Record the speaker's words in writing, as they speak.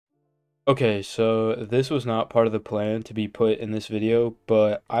Okay, so this was not part of the plan to be put in this video,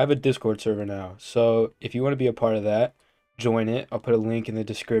 but I have a Discord server now. So if you want to be a part of that, join it. I'll put a link in the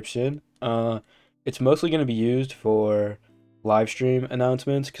description. It's mostly going to be used for live stream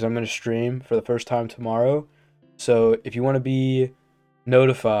announcements because I'm going to stream for the first time tomorrow. So if you want to be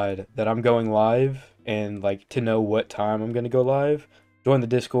notified that I'm going live and like to know what time I'm going to go live, join the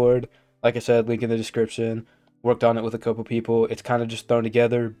Discord. Like I said, link in the description. Worked on it with a couple people. It's kind of just thrown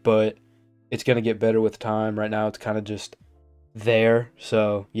together, but it's gonna get better with time. Right now, it's kind of just there.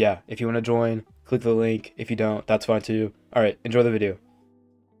 So yeah, if you want to join, click the link. If you don't, that's fine too. All right, enjoy the video.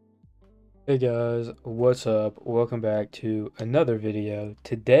 Hey guys, what's up? Welcome back to another video.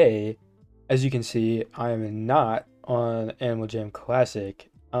 Today, as you can see, I am not on Animal Jam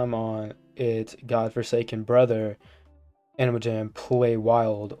Classic. I'm on its godforsaken brother, Animal Jam Play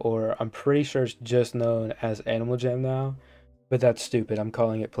Wild, or I'm pretty sure it's just known as Animal Jam now, but that's stupid. I'm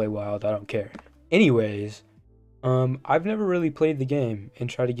calling it Play Wild. I don't care. Anyways, I've never really played the game and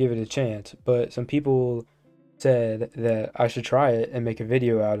tried to give it a chance, but some people said that I should try it and make a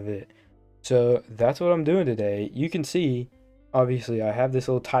video out of it. So that's what I'm doing today. You can see, obviously, I have this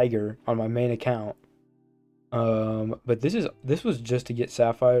little tiger on my main account. But this was just to get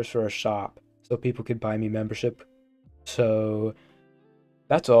sapphires for a shop, so people could buy me membership. So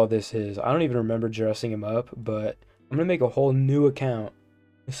that's all this is. I don't even remember dressing him up, but I'm gonna make a whole new account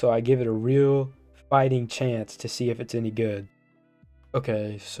so I give it a real fighting chance to see if it's any good.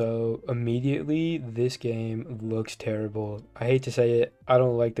 Okay, so immediately this game looks terrible. I hate to say it, I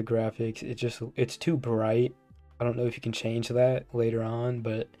don't like the graphics. It's too bright. I don't know if you can change that later on,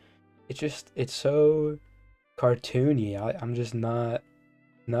 but it's so cartoony. I'm just not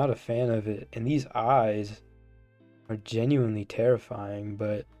a fan of it. And these eyes are genuinely terrifying,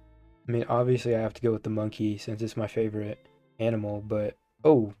 but I mean, obviously I have to go with the monkey since it's my favorite animal, but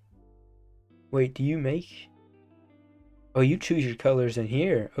oh, wait, do you make? Oh, you choose your colors in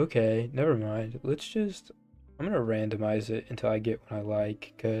here. Okay, never mind. I'm gonna randomize it until I get what I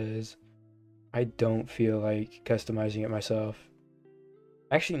like, because I don't feel like customizing it myself.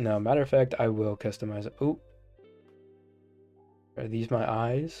 Actually, no, matter of fact, I will customize it. Oh, are these my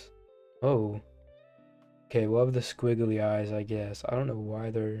eyes? Oh, okay, we'll have the squiggly eyes, I guess. I don't know why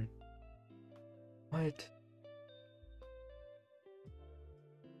they're... What?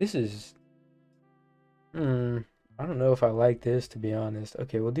 This is... Hmm, I don't know if I like this, to be honest.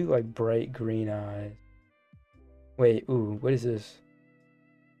 Okay, we'll do like bright green eyes. Wait, ooh, what is this?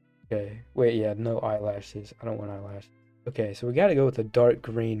 Okay, wait, yeah, no eyelashes. I don't want eyelashes. Okay, so we gotta go with the dark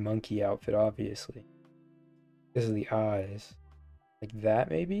green monkey outfit, obviously. This is the eyes. Like that,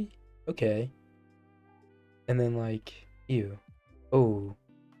 maybe? Okay. And then, like, ew. Oh.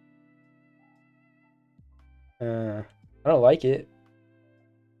 I don't like it.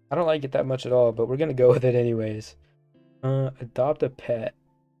 I don't like it that much at all, but we're gonna go with it anyways. Adopt a pet.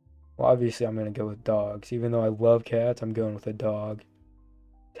 Well, obviously, I'm gonna go with dogs. Even though I love cats, I'm going with a dog.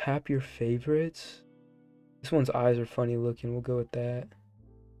 Tap your favorites. This one's eyes are funny looking. We'll go with that.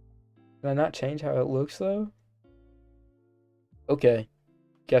 Can I not change how it looks though? Okay.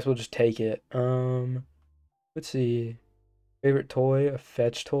 Guess we'll just take it. Let's see. Favorite toy, a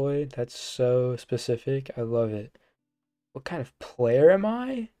fetch toy. That's so specific. I love it. What kind of player am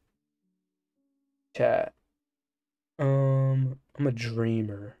I? Chat. I'm a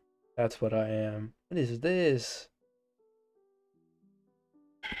dreamer. That's what I am. What is this?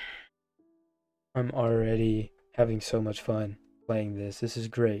 I'm already having so much fun playing this. This is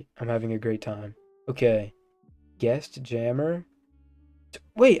great. I'm having a great time. Okay. Guest jammer.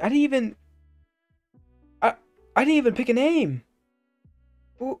 Wait, I I didn't even pick a name.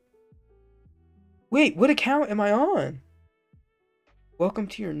 Wait, what account am I on? Welcome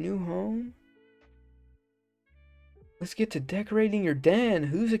to your new home. Let's get to decorating your den.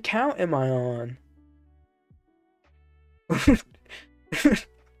 Whose account am I on?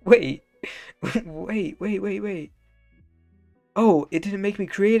 Wait. Wait. Oh, it didn't make me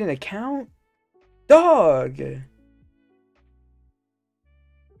create an account? Dog!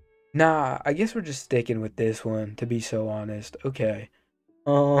 Nah, I guess we're just sticking with this one, to be so honest. Okay.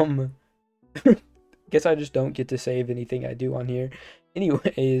 Um, guess I just don't get to save anything I do on here.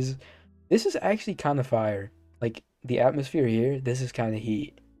 Anyways, this is actually kind of fire. Like, the atmosphere here, this is kind of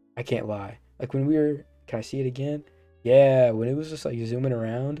heat. I can't lie. Like, when we were... Can I see it again? Yeah, when it was just, like, zooming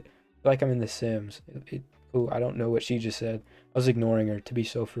around, like I'm in The Sims. Oh, I don't know what she just said. I was ignoring her, to be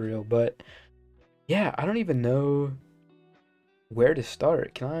so for real. But, yeah, I don't even know where to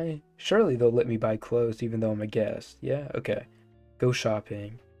start. Can I? Surely they'll let me buy clothes even though I'm a guest. Yeah? Okay. Go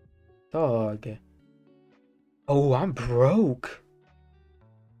shopping. Dog. Oh, I'm broke.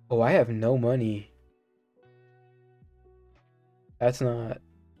 Oh, I have no money. That's not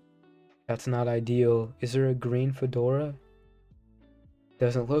ideal. Is there a green fedora?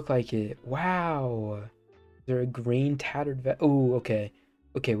 Doesn't look like it. Wow. Is there a green tattered vest? Oh, okay.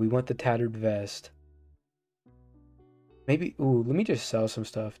 Okay, we want the tattered vest. Maybe, ooh, let me just sell some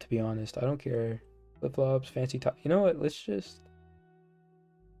stuff, to be honest. I don't care. Flip-flops, fancy top. You know what? Let's just...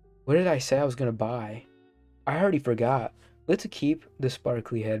 What did I say I was gonna buy? I already forgot. Let's keep the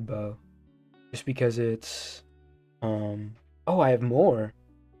sparkly head bow. Just because it's... Oh, I have more.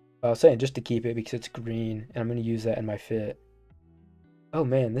 I was saying just to keep it because it's green. And I'm gonna use that in my fit. Oh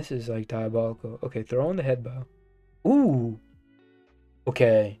man, this is like diabolical. Okay, throw on the head bow. Ooh!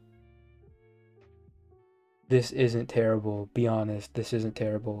 Okay. This isn't terrible. Be honest, this isn't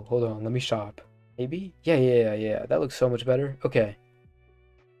terrible. Hold on, let me shop. Maybe? Yeah. That looks so much better. Okay.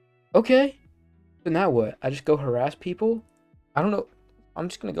 Okay. So now what? I just go harass people? I don't know. I'm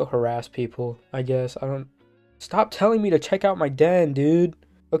just gonna go harass people, I guess. I don't... Stop telling me to check out my den, dude.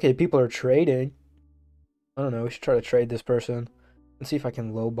 Okay, people are trading. I don't know. We should try to trade this person. Let's see if I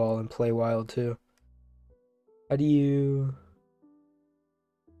can lowball and play wild, too. How do you...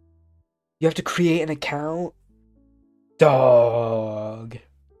 You have to create an account? Dog.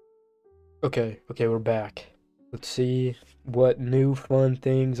 Okay, we're back. Let's see what new fun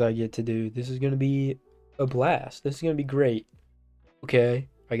things I get to do. This is gonna be a blast. This is gonna be great. Okay,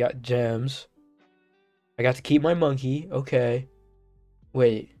 I got gems. I got to keep my monkey. Okay.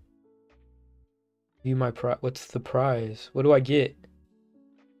 Wait. View my prize. What's the prize? What do I get?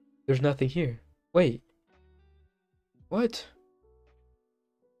 There's nothing here. Wait. What?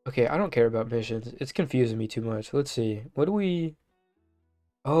 Okay, I don't care about missions. It's confusing me too much. Let's see. What do we...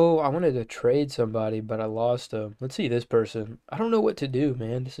 Oh, I wanted to trade somebody, but I lost them. Let's see this person. I don't know what to do,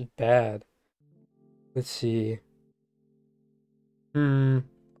 man. This is bad. Let's see.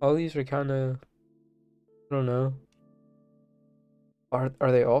 All these are kind of... I don't know.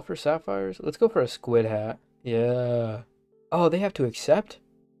 Are they all for sapphires? Let's go for a squid hat. Yeah. Oh, they have to accept?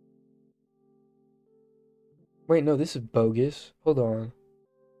 Wait, no, this is bogus. Hold on.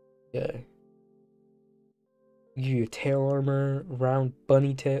 Okay. Give you tail armor, round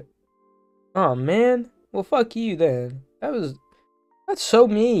bunny tip. Oh man. Well, fuck you then. That's so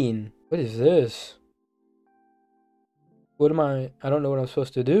mean. What is this? What am I don't know what I'm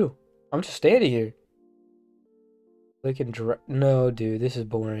supposed to do. I'm just standing here. Click and drag. No, dude, this is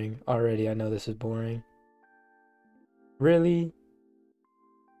boring. Already, I know this is boring. Really?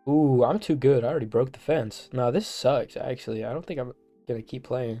 Ooh, I'm too good. I already broke the fence. No, this sucks, actually. I don't think I'm gonna keep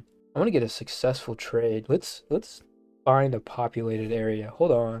playing. I want to get a successful trade. Let's find a populated area.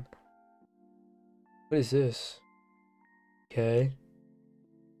 Hold on. What is this? Okay.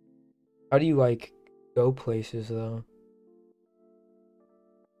 How do you, like, go places, though?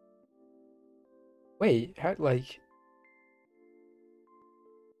 Wait, how, like...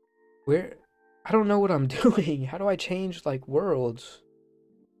 Where? I don't know what I'm doing. How do I change, like, worlds?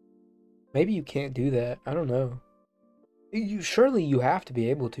 Maybe you can't do that. I don't know. Surely you have to be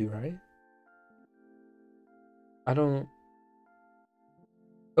able to, right? I don't...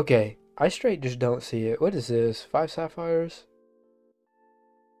 Okay, I straight just don't see it. What is this? 5 sapphires?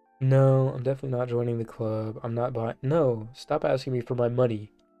 No, I'm definitely not joining the club. I'm not buying... No, stop asking me for my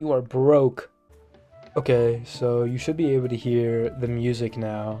money. You are broke. Okay, so you should be able to hear the music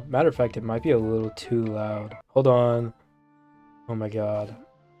now. Matter of fact, it might be a little too loud. Hold on. Oh my god.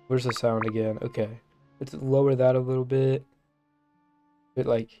 Where's the sound again? Okay. Let's lower that a little bit. But,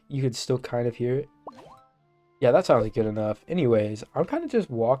 like, you could still kind of hear it. Yeah, that sounds good enough. Anyways, I'm kind of just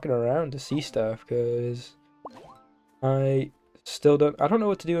walking around to see stuff, because I don't know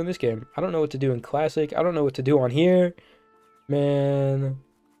what to do in this game. I don't know what to do in Classic. I don't know what to do on here. Man.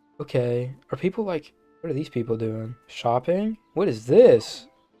 Okay. Are people, like, what are these people doing? Shopping? What is this?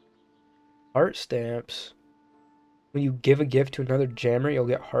 Heart stamps. When you give a gift to another jammer, you'll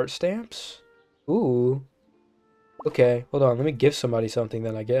get heart stamps? Ooh. Okay, hold on. Let me give somebody something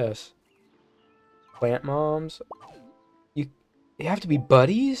then, I guess. Plant moms? You have to be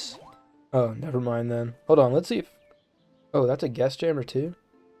buddies? Oh, never mind then. Hold on, let's see if... Oh, that's a guest jammer too?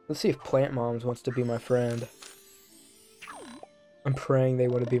 Let's see if Plant Moms wants to be my friend. I'm praying they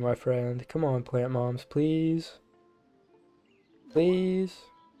want to be my friend. Come on, Plant Moms, please. Please.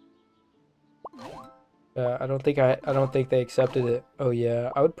 I don't think they accepted it. Oh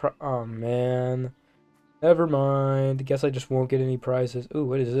yeah, I would oh man. Never mind. Guess I just won't get any prizes. Ooh,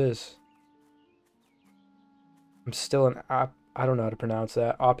 what is this? I'm still an I don't know how to pronounce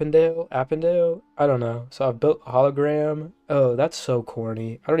that. Appendale? Appendale? I don't know. So I've built a hologram. Oh, that's so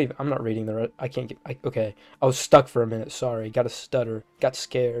corny. I'm not reading the rest. I can't get, okay. I was stuck for a minute. Sorry. Got a stutter. Got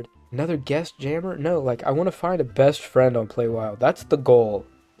scared. Another guest jammer? No, like, I want to find a best friend on Play Wild. That's the goal.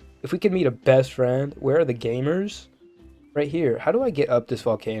 If we could meet a best friend, where are the gamers? Right here. How do I get up this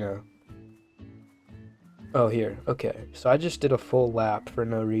volcano? Oh, here. Okay. So I just did a full lap for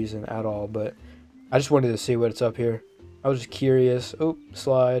no reason at all, but I just wanted to see what's up here. I was just curious. Oh,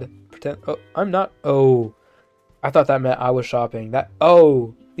 slide. Pretend. Oh, I'm not. Oh, I thought that meant I was shopping.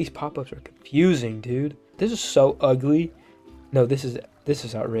 Oh, these pop-ups are confusing, dude. This is so ugly. No, this is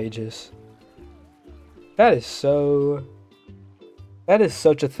outrageous. That is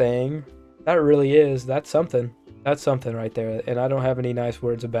such a thing. That really is. That's something. That's something right there. And I don't have any nice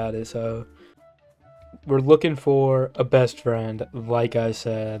words about it, so we're looking for a best friend, like I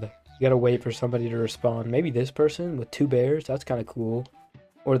said. You gotta wait for somebody to respond. Maybe this person with 2 bears? That's kind of cool.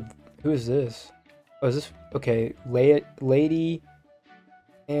 Or, who is this? Oh, is this... Okay, lady...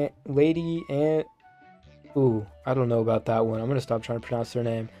 and... Ooh, I don't know about that one. I'm gonna stop trying to pronounce their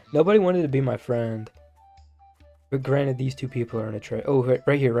name. Nobody wanted to be my friend. But granted, these 2 people are in a tray. Oh,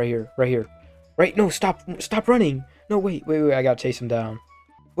 right here, right here, right here. Right, no, stop running. No, wait, I gotta chase him down.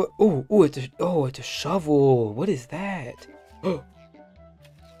 Oh, it's a shovel. What is that? Oh.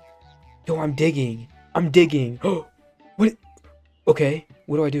 Yo, I'm digging. Oh, what? Okay,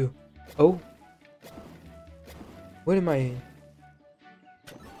 what do I do? Oh. What am I?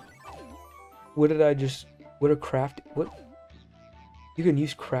 What did I just... What you can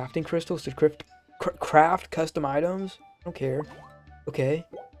use crafting crystals to craft custom items? I don't care. Okay.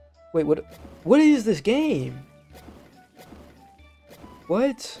 Wait, what is this game?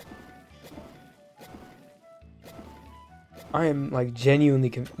 What? I am like genuinely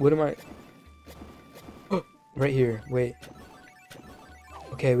what am I? Right here. Wait.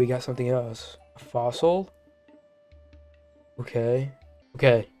 Okay, we got something else. A fossil? Okay.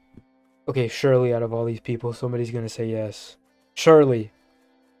 Okay. Okay, surely out of all these people, somebody's gonna say yes. Surely.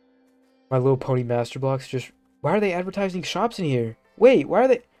 My Little Pony Master Blocks just... Why are they advertising shops in here? Wait, why are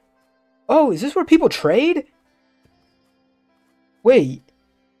they... Oh, is this where people trade? Wait.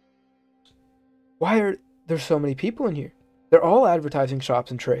 Why are there so many people in here? They're all advertising shops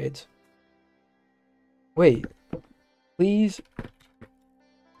and trades. Wait. Please.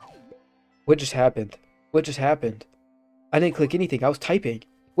 What just happened? What just happened? I didn't click anything. I was typing.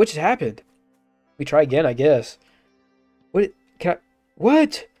 What just happened? We try again, I guess. What? Can I...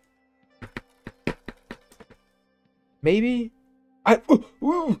 What? Maybe? I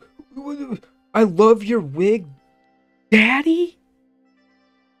love your wig, Daddy?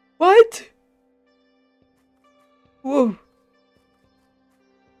 What? Whoa.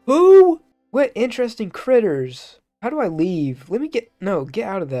 Who? What interesting critters. How do I leave? Let me get... No, get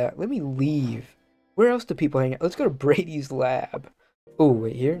out of that. Let me leave. Where else do people hang out? Let's go to Brady's lab. Oh,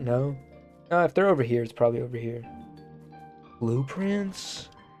 wait, here? No. No, if they're over here, it's probably over here. Blueprints?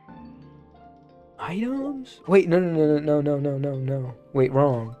 Items? Wait, no. Wait,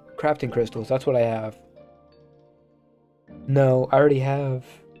 wrong. Crafting crystals, that's what I have. No, I already have.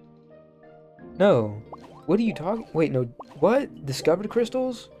 No. What are you talking? Wait, no. What? Discovered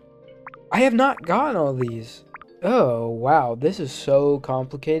crystals? I have not gotten all these. Oh, wow. This is so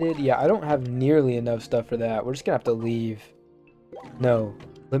complicated. Yeah, I don't have nearly enough stuff for that. We're just gonna have to leave. No.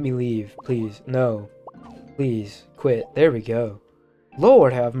 Let me leave, please. No. Please. Quit. There we go.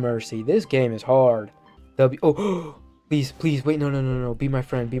 Lord have mercy. This game is hard. Oh, please, please. Wait, no. Be my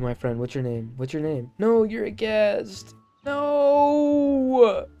friend. Be my friend. What's your name? What's your name? No, you're a guest.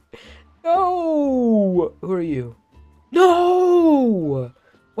 No. No. Who are you? No.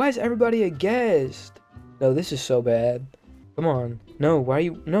 Why is everybody a guest? No, this is so bad. Come on. No, why are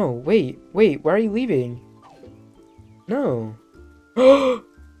you... No, wait. Why are you leaving? No.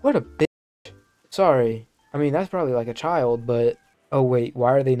 What a bitch. Sorry. I mean, that's probably like a child, but... Oh, wait.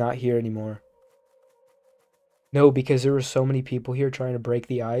 Why are they not here anymore? No, because there were so many people here trying to break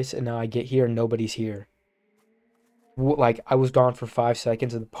the ice, and now I get here and nobody's here. Like, I was gone for 5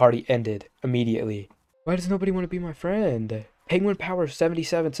 seconds and the party ended immediately. Why does nobody want to be my friend? Penguin Power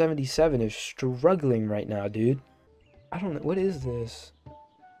 7777 is struggling right now, dude. I don't know. What is this?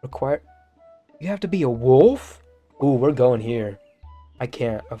 Require... You have to be a wolf? Ooh, we're going here. I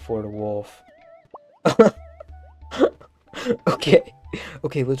can't afford a wolf. Okay.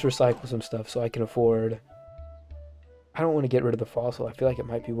 Okay, let's recycle some stuff so I can afford... I don't want to get rid of the fossil. I feel like it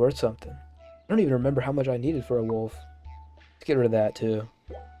might be worth something. I don't even remember how much I needed for a wolf. Let's get rid of that, too.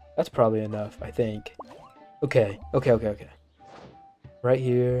 That's probably enough, I think. Okay. Right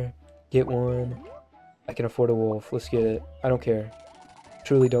here. Get one. I can afford a wolf. Let's get it. I don't care.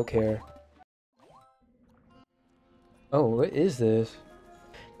 Truly don't care. Oh, what is this?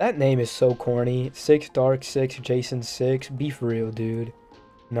 That name is so corny. 6 Dark 6 Jason 6. Be for real, dude.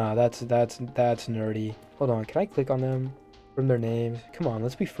 Nah, that's nerdy. Hold on, can I click on them from their names? Come on,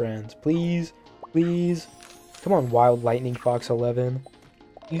 let's be friends. Please. Please. Come on, Wild Lightning Fox 11.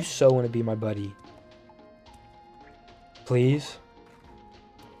 You so want to be my buddy. Please.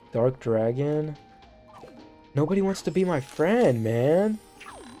 Dark Dragon. Nobody wants to be my friend, man.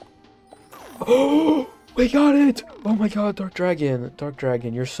 Oh, we got it. Oh my god, Dark Dragon. Dark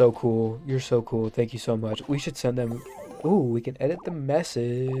Dragon, you're so cool. You're so cool. Thank you so much. We should send them. Ooh, we can edit the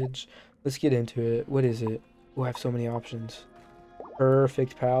message. Let's get into it. What is it? Oh, I have so many options.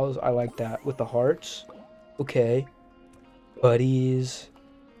 Perfect pals. I like that. With the hearts. Okay. Buddies.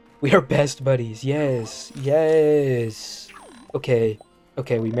 We are best buddies. Yes. Yes. Okay.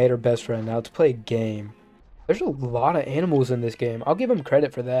 Okay, we made our best friend. Now let's play a game. There's a lot of animals in this game. I'll give them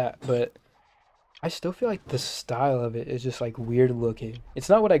credit for that, but I still feel like the style of it is just like weird looking. It's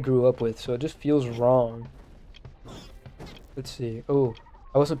not what I grew up with, so it just feels wrong. Let's see. Oh,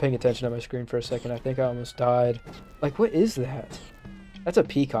 I wasn't paying attention to my screen for a second. I think I almost died. Like, what is that? That's a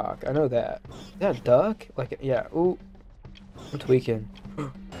peacock. I know that. Is that a duck? Like, yeah. Ooh. I'm tweaking.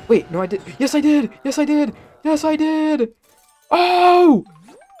 Wait, no, I did. Yes, I did. Yes, I did. Yes, I did. Oh!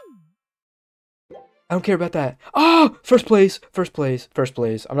 I don't care about that. Oh! First place. First place. First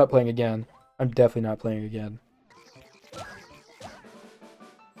place. I'm not playing again. I'm definitely not playing again.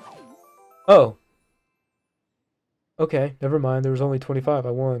 Oh. Okay, never mind. There was only 25.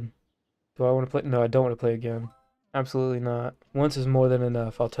 I won. Do I want to play? No, I don't want to play again. Absolutely not. Once is more than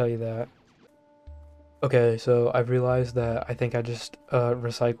enough, I'll tell you that. Okay, so I've realized that I think I just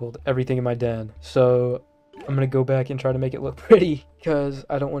recycled everything in my den. So I'm gonna go back and try to make it look pretty, because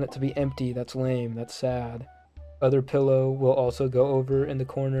I don't want it to be empty. That's lame. That's sad. Other pillow will also go over in the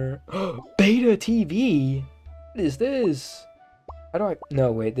corner. Beta TV? What is this? How do I...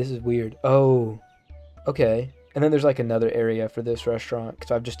 No, wait, this is weird. Oh, okay. And then there's like another area for this restaurant,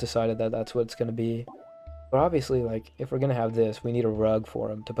 because I've just decided that that's what it's going to be. But obviously, like, if we're going to have this, we need a rug for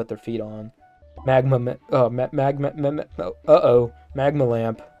them to put their feet on. Magma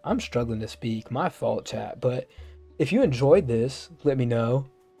lamp. I'm struggling to speak. My fault, chat. But if you enjoyed this, let me know.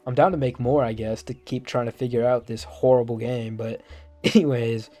 I'm down to make more, I guess, to keep trying to figure out this horrible game. But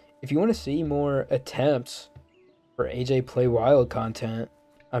anyways, if you want to see more attempts for AJ Play Wild content,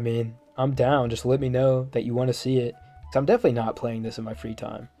 I mean, I'm down. Just let me know that you want to see it. 'Cause I'm definitely not playing this in my free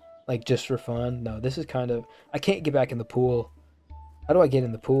time. Like, just for fun. No, this is kind of... I can't get back in the pool. How do I get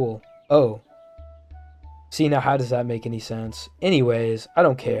in the pool? Oh. See, now how does that make any sense? Anyways, I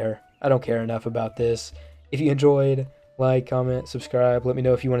don't care. I don't care enough about this. If you enjoyed, like, comment, subscribe. Let me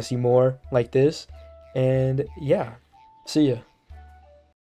know if you want to see more like this. And yeah, see ya.